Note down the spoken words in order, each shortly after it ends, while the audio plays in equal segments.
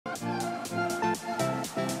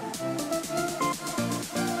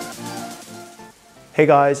Hey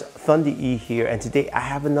guys, Thunder E here, and today I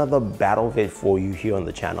have another battle vid for you here on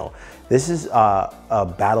the channel. This is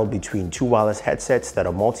a battle between two wireless headsets that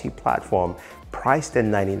are multi-platform, priced at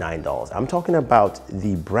 $99. I'm talking about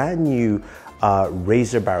the brand new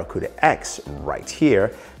Razer Barracuda X right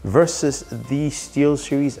here versus the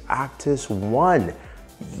SteelSeries Arctis 1.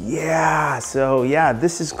 Yeah,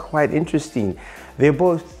 this is quite interesting. They're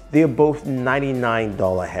both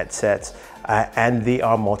 $99 headsets. And they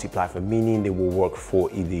are multi-platform, meaning they will work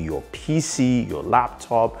for either your PC, your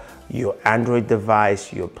laptop, your Android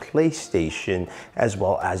device, your PlayStation, as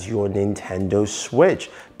well as your Nintendo Switch,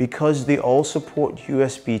 because they all support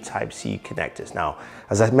USB Type-C connectors. Now,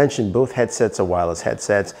 as I mentioned, both headsets are wireless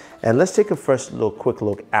headsets, and let's take a quick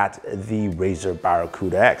look at the Razer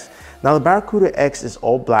Barracuda X. Now, the Barracuda X is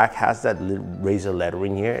all black, has that Razer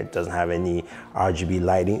lettering here. It doesn't have any RGB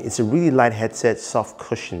lighting. It's a really light headset, soft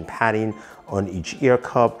cushion padding on each ear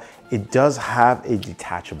cup. It does have a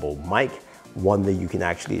detachable mic, one that you can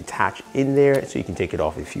actually attach in there, so you can take it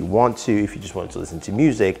off if you want to, if you just want to listen to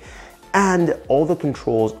music. And all the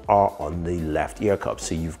controls are on the left ear cup.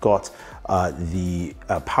 So you've got the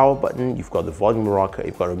power button, you've got the volume rocker,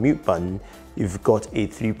 you've got a mute button, you've got a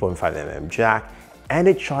 3.5mm jack, and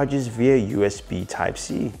it charges via USB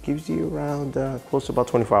Type-C. Gives you around close to about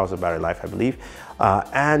 24 hours of battery life, I believe.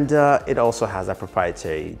 And it also has a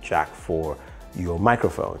proprietary jack for your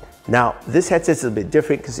microphone. Now, this headset is a bit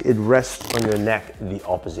different because it rests on your neck the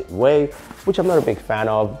opposite way, which I'm not a big fan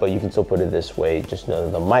of, but you can still put it this way. Just know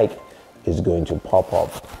that the mic is going to pop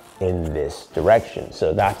up in this direction.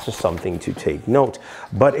 So that's just something to take note.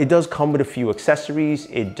 But it does come with a few accessories.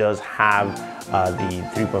 It does have the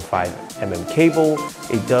 3.5mm cable.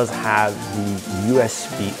 It does have the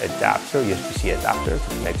USB-C adapter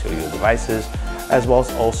to connect to your devices, as well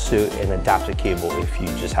as also an adapter cable if you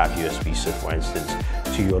just have USB. So for instance,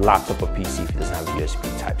 to your laptop or PC if it doesn't have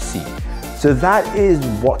USB Type-C. So that is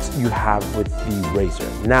what you have with the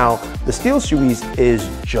Razer. Now, the SteelSeries is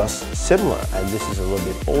just similar, and this is a little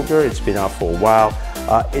bit older. It's been out for a while.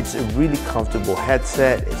 It's a really comfortable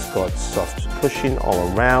headset. It's got soft cushion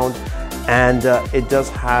all around, and it does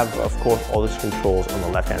have, of course, all its controls on the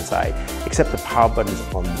left-hand side, except the power button is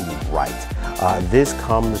on the right. This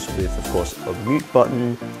comes with, of course, a mute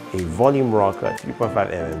button, a volume rocker,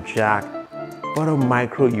 3.5mm jack, but a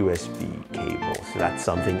micro USB cable. So that's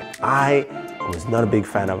something I was not a big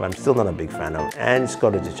fan of. I'm still not a big fan of, and it's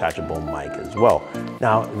got a detachable mic as well.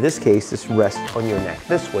 Now, in this case, this rests on your neck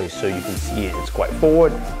this way, so you can see it. It's quite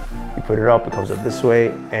forward. You put it up, it comes up this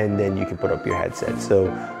way, and then you can put up your headset.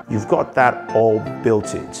 So you've got that all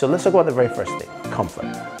built in. So let's talk about the very first thing, comfort.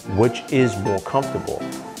 Which is more comfortable?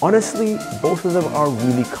 Honestly, both of them are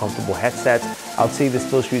really comfortable headsets. I would say the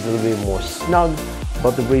SteelSeries is a little bit more snug,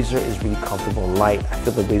 but the Razer is really comfortable and light. I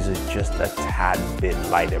feel the Razer is just a tad bit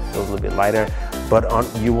lighter. It feels a little bit lighter, but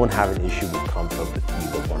you won't have an issue with comfort with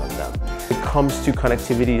either one of them. When it comes to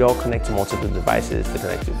connectivity, they all connect to multiple devices. They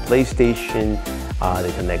connect to PlayStation,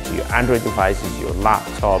 they connect to your Android devices, your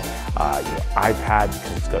laptop, your iPad,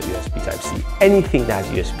 because it's got USB Type-C. Anything that has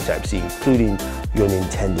USB Type-C, including your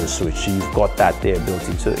Nintendo Switch. So you've got that there built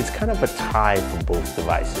in. So it's kind of a tie for both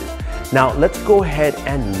devices. Now let's go ahead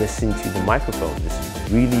and listen to the microphone. This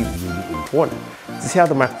is really, really important to see how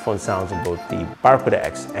the microphone sounds on both the Barracuda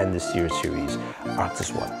X and the SteelSeries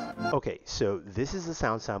Arctis 1. Okay, so this is the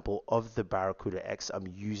sound sample of the Barracuda X. I'm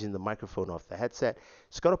using the microphone off the headset.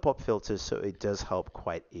 It's got a pop filter, so it does help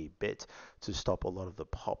quite a bit to stop a lot of the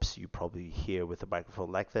pops you probably hear with a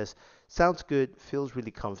microphone like this. Sounds good, feels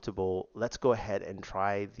really comfortable. Let's go ahead and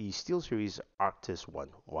try the SteelSeries Arctis 1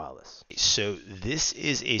 wireless. So this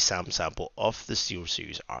is a sound sample of the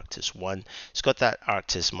SteelSeries Arctis 1. It's got that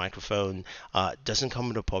Arctis microphone. Doesn't come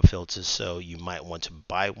with a pop filter, so you might want to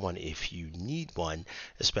buy one if you need one,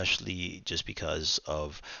 especially just because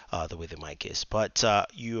of the way the mic is. But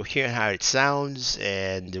you hear how it sounds,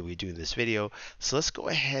 and we're doing this video. So let's go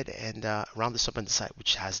ahead and round this up and decide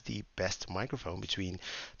which has the best microphone between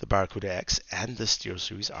the Barracuda X and the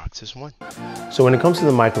SteelSeries Arctis 1. So when it comes to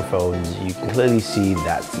the microphones, you can clearly see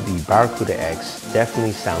that the Barracuda X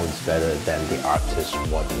definitely sounds better than the Arctis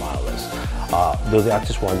 1 wireless. Though the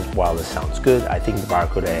Arctis 1 wireless sounds good, I think the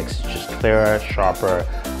Barracuda X is just clearer, sharper.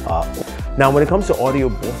 Now, when it comes to audio,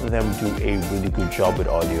 both of them do a really good job with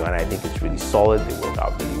audio, and I think it's really solid. They work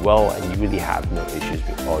out really well, and you really have no issues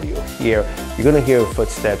with audio here. You're going to hear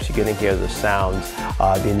footsteps, you're going to hear the sounds.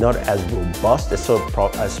 They're not as robust as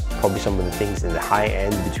probably some of the things in the high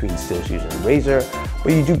end between SteelSeries and Razer,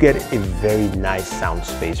 but you do get a very nice sound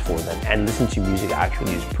space for them, and listening to music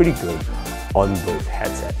actually is pretty good on both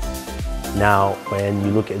headsets. Now, when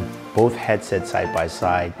you look at both headsets side by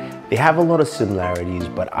side, They have a lot of similarities,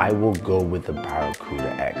 but I will go with the Barracuda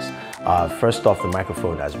X. First off, the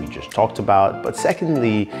microphone, as we just talked about, but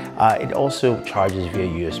secondly, it also charges via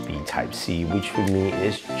USB Type-C, which for me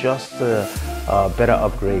is just a better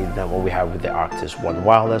upgrade than what we have with the Arctis One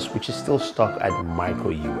Wireless, which is still stuck at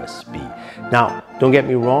micro USB. Now, don't get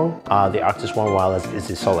me wrong, the Arctis One Wireless is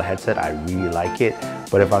a solid headset. I really like it,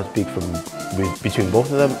 but if I speak between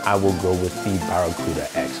both of them, I will go with the Barracuda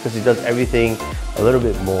X because it does everything a little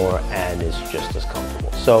bit more and is just as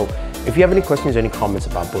comfortable. So if you have any questions or any comments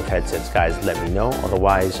about both headsets, guys, let me know.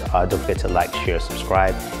 Otherwise, don't forget to like, share,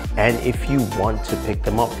 subscribe. And if you want to pick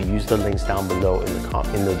them up, use the links down below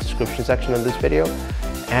in the description section of this video.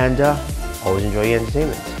 And always enjoy your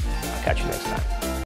entertainment. I'll catch you next time.